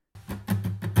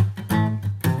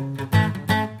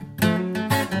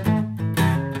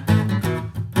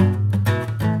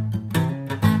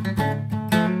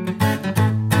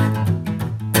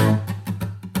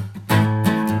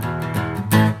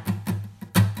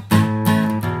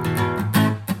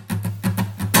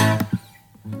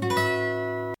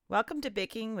Welcome to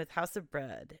Baking with House of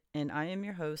Bread, and I am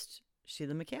your host,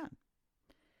 Sheila McCann.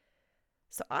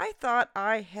 So I thought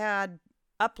I had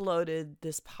uploaded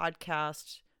this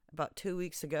podcast about 2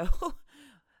 weeks ago.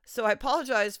 So I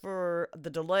apologize for the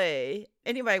delay.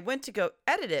 Anyway, I went to go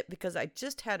edit it because I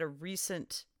just had a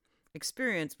recent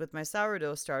experience with my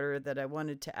sourdough starter that I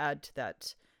wanted to add to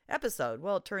that episode.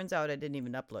 Well, it turns out I didn't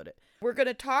even upload it. We're going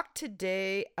to talk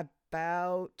today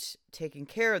about taking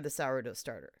care of the sourdough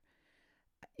starter.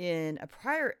 In a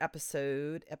prior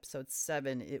episode, episode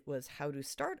 7, it was how to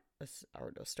start a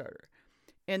sourdough starter.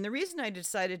 And the reason I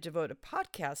decided to devote a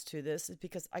podcast to this is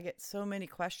because I get so many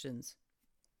questions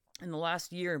in the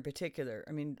last year in particular.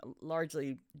 I mean,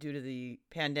 largely due to the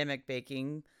pandemic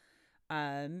baking.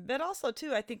 But also,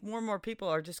 too, I think more and more people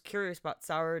are just curious about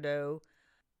sourdough.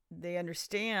 They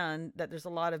understand that there's a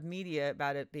lot of media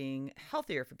about it being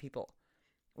healthier for people.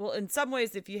 Well, in some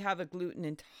ways, if you have a gluten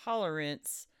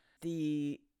intolerance,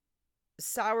 the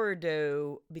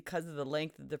sourdough, because of the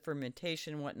length of the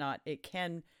fermentation and whatnot, it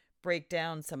can break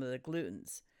down some of the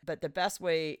glutens. But the best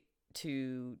way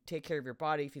to take care of your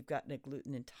body if you've gotten a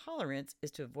gluten intolerance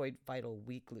is to avoid vital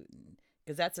wheat gluten,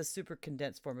 because that's a super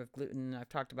condensed form of gluten. I've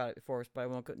talked about it before, but I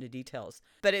won't go into details.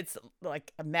 But it's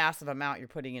like a massive amount you're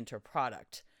putting into a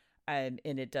product, and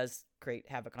it does create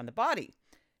havoc on the body.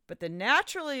 But the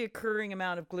naturally occurring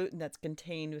amount of gluten that's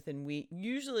contained within wheat,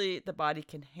 usually the body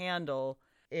can handle.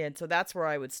 And so that's where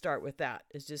I would start with that.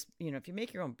 Is just, if you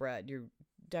make your own bread, you're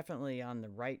definitely on the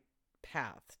right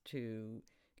path to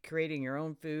creating your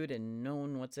own food and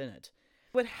knowing what's in it.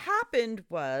 What happened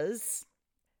was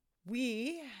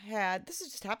this has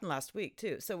just happened last week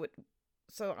too. So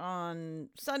on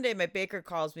Sunday, my baker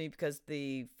calls me because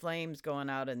the flame's going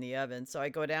out in the oven. So I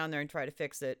go down there and try to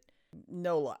fix it.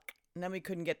 No luck. And then we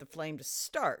couldn't get the flame to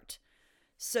start.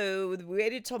 So we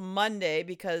waited till Monday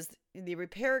because the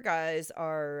repair guys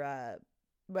are,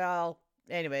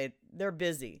 they're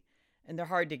busy and they're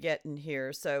hard to get in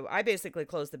here. So I basically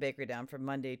closed the bakery down for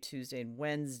Monday, Tuesday, and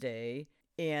Wednesday.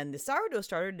 And the sourdough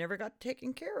starter never got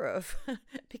taken care of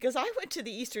because I went to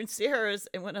the Eastern Sierras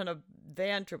and went on a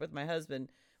van trip with my husband.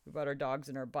 We brought our dogs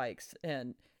and our bikes.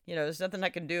 And, there's nothing I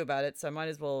can do about it. So I might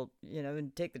as well,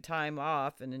 take the time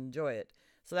off and enjoy it.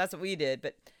 So that's what we did.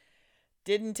 But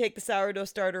didn't take the sourdough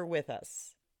starter with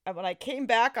us. And when I came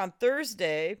back on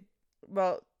Thursday,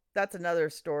 well, that's another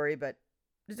story, but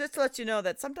just to let you know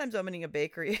that sometimes opening a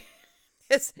bakery,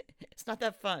 it's not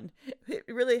that fun. It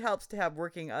really helps to have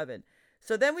working oven.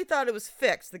 So then we thought it was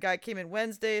fixed. The guy came in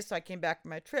Wednesday, so I came back from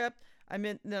my trip.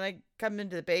 Then I come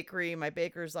into the bakery. My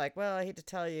baker's like, well, I hate to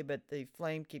tell you, but the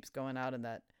flame keeps going out in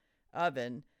that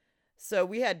oven. So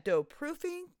we had dough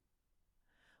proofing.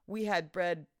 We had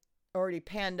bread already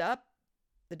panned up,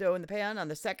 the dough in the pan on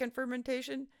the second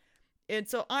fermentation. And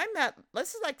so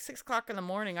this is like 6 o'clock in the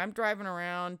morning. I'm driving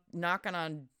around knocking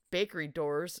on bakery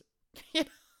doors.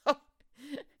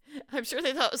 I'm sure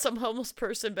they thought it was some homeless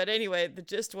person. But anyway, the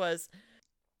gist was,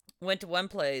 went to one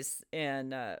place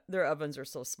and their ovens are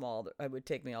so small that it would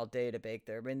take me all day to bake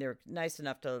there. I mean, they're nice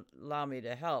enough to allow me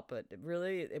to help, but it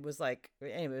was a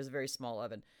very small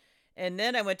oven. And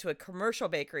then I went to a commercial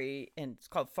bakery, and it's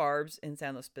called Farb's in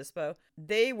San Luis Obispo.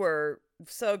 They were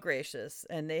so gracious,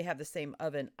 and they have the same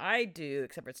oven I do,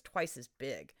 except for it's twice as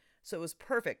big. So it was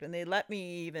perfect. And they let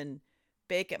me even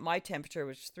bake at my temperature,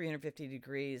 which is 350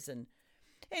 degrees. And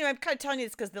anyway, I'm kind of telling you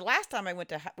this because the last time I went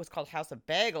to was called House of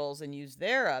Bagels and used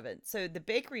their oven. So the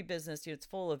bakery business, it's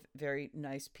full of very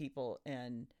nice people,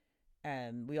 and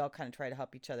we all kind of try to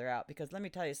help each other out. Because let me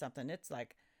tell you something, it's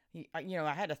like,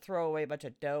 I had to throw away a bunch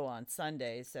of dough on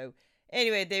Sunday. So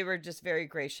anyway, they were just very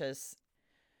gracious.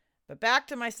 But back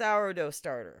to my sourdough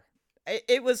starter.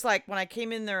 It was like when I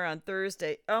came in there on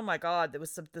Thursday, oh my God,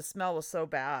 the smell was so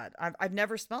bad. I've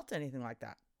never smelt anything like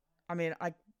that. I mean,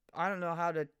 I don't know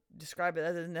how to describe it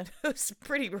other than that it was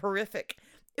pretty horrific.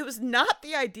 It was not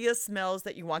the ideal smells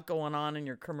that you want going on in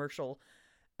your commercial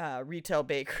retail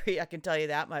bakery. I can tell you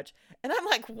that much. And I'm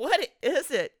like, what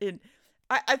is it? And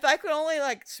I could only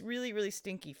like really, really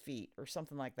stinky feet or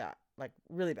something like that, like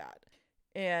really bad.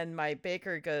 And my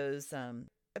baker goes,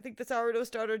 I think the sourdough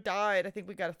starter died. I think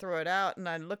we got to throw it out. And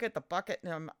I look at the bucket,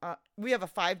 and we have a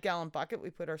 5-gallon bucket we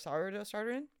put our sourdough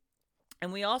starter in.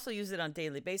 And we also use it on a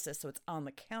daily basis, so it's on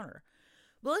the counter.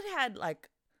 Well, it had like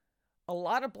a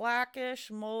lot of blackish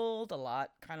mold, a lot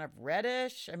kind of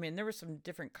reddish. I mean, there were some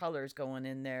different colors going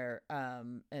in there,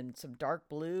 and some dark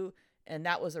blue. And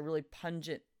that was a really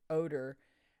pungent odor.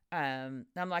 I'm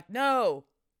like, no,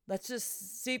 let's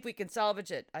just see if we can salvage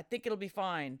it. I think it'll be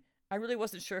fine. I really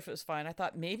wasn't sure if it was fine. I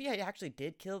thought maybe I actually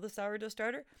did kill the sourdough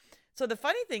starter. So the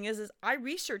funny thing is I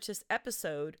researched this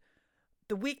episode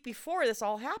the week before this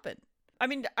all happened. I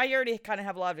mean, I already kind of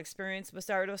have a lot of experience with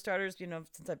sourdough starters,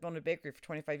 since I've owned a bakery for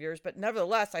 25 years. But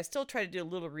nevertheless, I still try to do a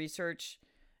little research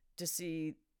to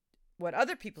see what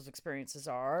other people's experiences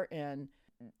are. And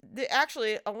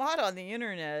actually, a lot on the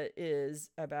internet is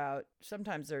about,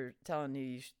 sometimes they're telling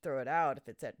you should throw it out if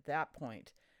it's at that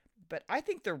point. But I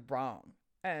think they're wrong.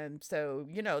 And so,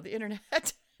 the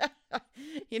internet,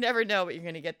 you never know what you're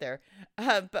going to get there.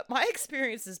 But my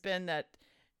experience has been that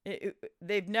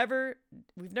we've never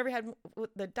had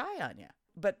the die on you.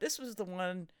 But this was the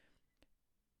one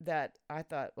that I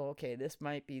thought, well, okay, this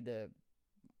might be the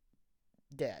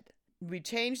dead. We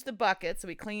changed the bucket, so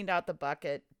we cleaned out the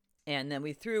bucket, and then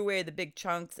we threw away the big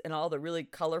chunks and all the really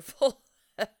colorful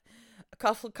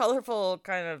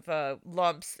kind of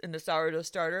lumps in the sourdough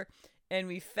starter, and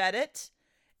we fed it.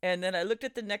 And then I looked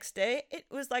at the next day. It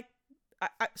was like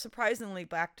surprisingly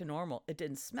back to normal. It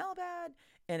didn't smell bad,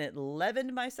 and it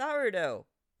leavened my sourdough,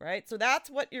 right? So that's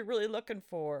what you're really looking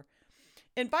for.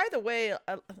 And by the way,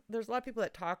 there's a lot of people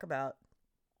that talk about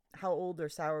how old their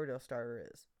sourdough starter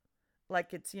is.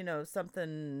 Like it's,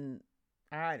 something,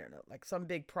 I don't know, like some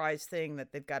big prize thing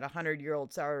that they've got a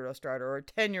 100-year-old sourdough starter or a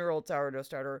 10-year-old sourdough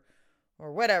starter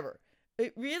or whatever.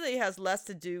 It really has less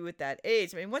to do with that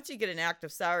age. I mean, once you get an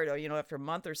active sourdough, after a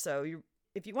month or so,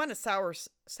 if you want a sourdough,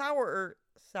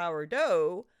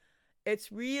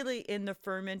 it's really in the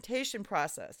fermentation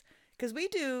process. Because we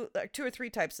do like 2 or 3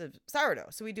 types of sourdough.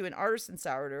 So we do an artisan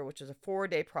sourdough, which is a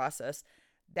 4-day process.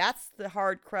 That's the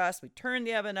hard crust. We turn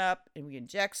the oven up and we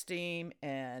inject steam,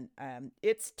 and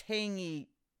it's tangy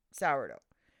sourdough.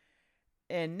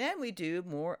 And then we do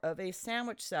more of a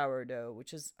sandwich sourdough,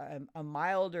 which is a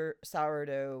milder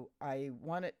sourdough. I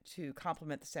want it to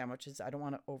complement the sandwiches. I don't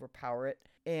want to overpower it.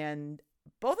 And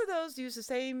both of those use the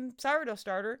same sourdough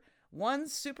starter.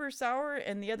 One's super sour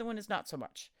and the other one is not so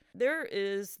much. There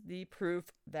is the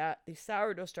proof that the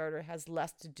sourdough starter has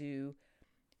less to do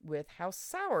with how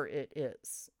sour it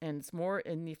is, and it's more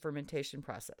in the fermentation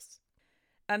process.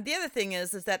 The other thing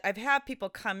is that I've had people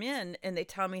come in and they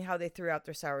tell me how they threw out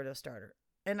their sourdough starter.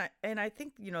 And I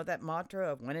think, that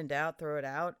mantra of when in doubt, throw it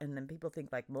out. And then people think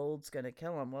like mold's going to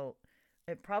kill them. Well,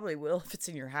 it probably will if it's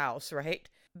in your house, right?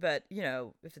 But,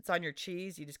 if it's on your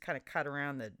cheese, you just kind of cut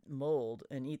around the mold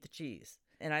and eat the cheese.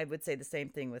 And I would say the same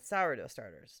thing with sourdough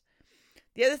starters.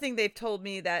 The other thing they've told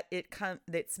me that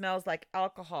it smells like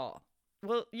alcohol.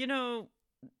 Well,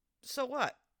 so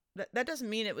what? That doesn't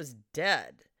mean it was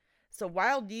dead. So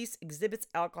wild yeast exhibits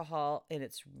alcohol, and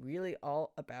it's really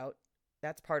all about,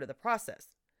 that's part of the process.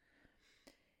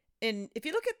 And if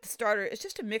you look at the starter, it's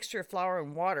just a mixture of flour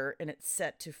and water, and it's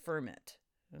set to ferment.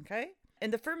 Okay?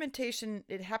 And the fermentation,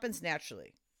 it happens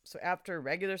naturally. So after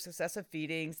regular successive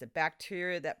feedings, the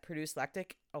bacteria that produce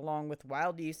lactic, along with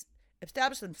wild yeast,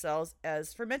 establish themselves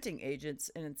as fermenting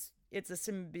agents, and it's a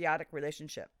symbiotic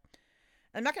relationship.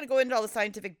 I'm not going to go into all the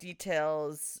scientific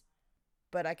details,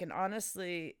 but I can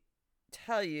honestly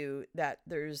tell you that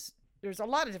there's a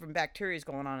lot of different bacteria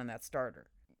going on in that starter.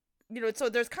 So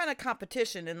there's kind of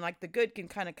competition, and like the good can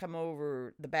kind of come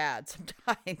over the bad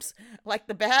sometimes. Like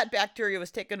the bad bacteria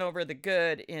was taking over the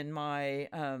good in my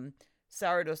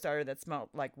sourdough starter that smelled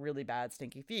like really bad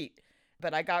stinky feet.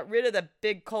 But I got rid of the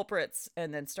big culprits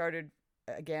and then started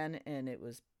again, and it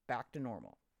was back to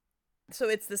normal. So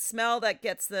it's the smell that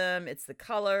gets them. It's the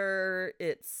color.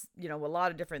 It's, a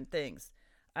lot of different things.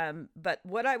 But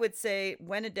what I would say,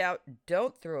 when in doubt,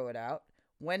 don't throw it out.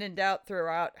 When in doubt, throw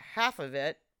out half of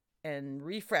it and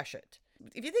refresh it.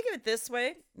 If you think of it this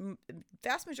way,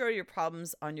 vast majority of your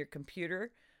problems on your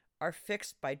computer are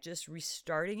fixed by just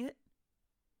restarting it,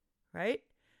 right?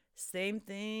 Same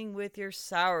thing with your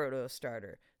sourdough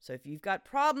starter. So if you've got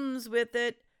problems with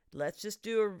it, let's just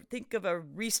think of a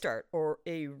restart or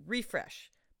a refresh.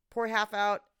 Pour half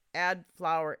out, add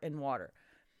flour and water.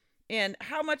 And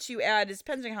how much you add is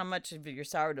depends on how much of your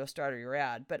sourdough starter you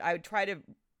add. But I would try to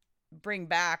bring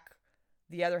back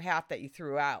the other half that you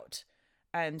threw out.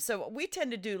 And so we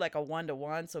tend to do like a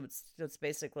 1-to-1. So it's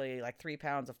basically like 3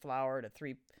 pounds of flour to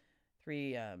 3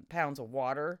 pounds of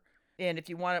water. And if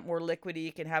you want it more liquidy,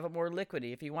 you can have it more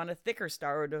liquidy. If you want a thicker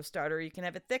sourdough starter, you can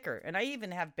have it thicker. And I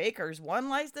even have bakers. One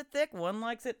likes it thick, one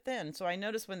likes it thin. So I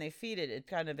notice when they feed it, it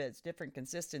kind of has different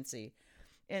consistency.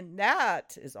 And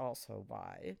that is also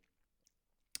why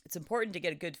it's important to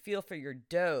get a good feel for your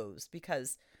doughs,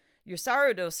 because your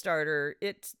sourdough starter,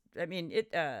 if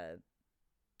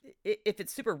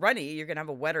it's super runny, you're going to have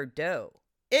a wetter dough.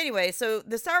 Anyway, so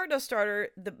the sourdough starter,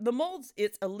 the molds,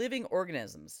 it's a living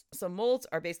organisms. So molds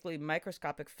are basically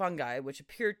microscopic fungi, which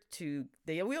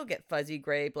they will get fuzzy,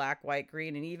 gray, black, white,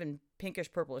 green, and even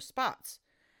pinkish, purplish spots.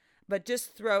 but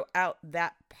just throw out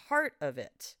that part of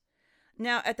it.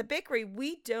 Now, at the bakery,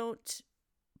 we don't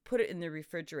put it in the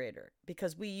refrigerator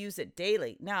because we use it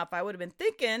daily. Now, if I would have been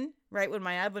thinking right when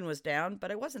my oven was down, but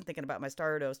I wasn't thinking about my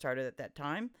sourdough starter at that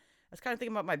time. I was kind of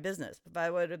thinking about my business. If I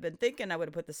would have been thinking, I would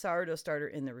have put the sourdough starter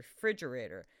in the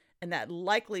refrigerator, and that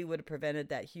likely would have prevented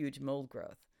that huge mold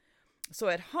growth. So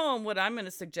at home, what I'm going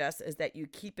to suggest is that you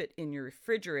keep it in your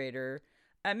refrigerator.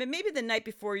 And maybe the night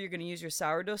before you're going to use your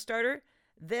sourdough starter,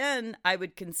 then I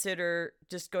would consider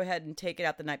just go ahead and take it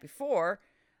out the night before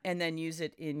and then use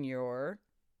it in your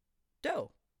dough.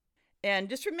 And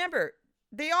just remember,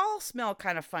 they all smell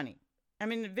kind of funny. I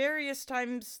mean, various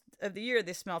times of the year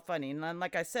they smell funny. And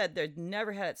like I said, they've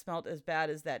never had it smelled as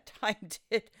bad as that time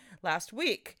did last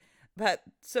week. But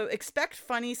so expect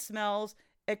funny smells.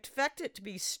 Expect it to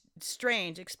be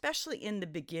strange, especially in the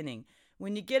beginning.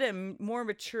 When you get a more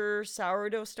mature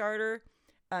sourdough starter,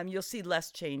 you'll see less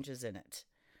changes in it.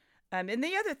 And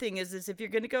the other thing is if you're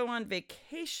going to go on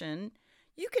vacation,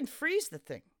 you can freeze the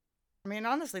thing. I mean,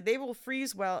 honestly, they will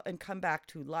freeze well and come back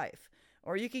to life.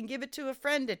 Or you can give it to a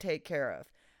friend to take care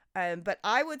of. But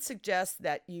I would suggest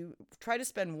that you try to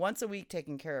spend once a week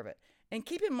taking care of it. And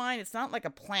keep in mind, it's not like a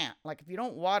plant. Like if you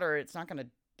don't water it, it's not going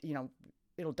to,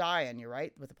 it'll die on you,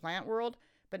 right? With the plant world.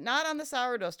 But not on the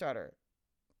sourdough starter.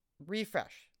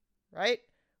 Refresh, right?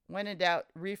 When in doubt,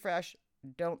 refresh.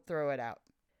 Don't throw it out.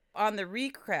 On the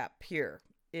recap here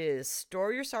is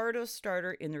store your sourdough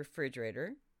starter in the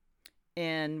refrigerator.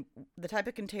 And the type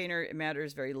of container, it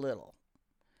matters very little.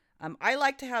 I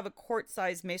like to have a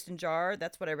quart-sized mason jar.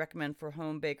 That's what I recommend for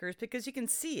home bakers because you can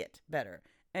see it better.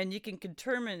 And you can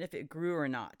determine if it grew or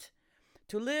not.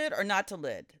 To lid or not to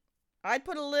lid. I'd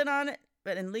put a lid on it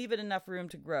and leave it enough room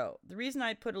to grow. The reason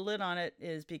I'd put a lid on it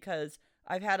is because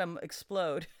I've had them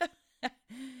explode.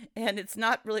 And it's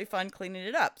not really fun cleaning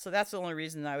it up. So that's the only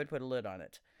reason I would put a lid on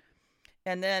it.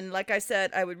 And then, like I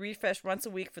said, I would refresh once a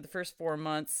week for the first 4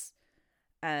 months.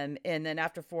 And then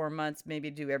after 4 months, maybe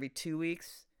do every 2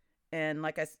 weeks. And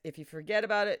if you forget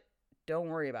about it, don't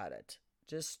worry about it.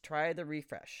 Just try the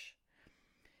refresh.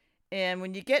 And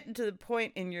when you get into the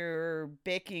point in your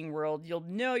baking world, you'll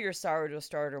know your sourdough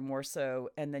starter more so,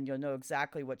 and then you'll know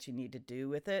exactly what you need to do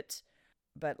with it.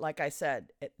 But like I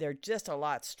said, they're just a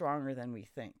lot stronger than we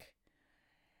think.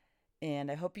 And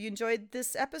I hope you enjoyed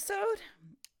this episode.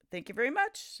 Thank you very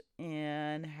much,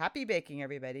 and happy baking,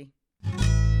 everybody.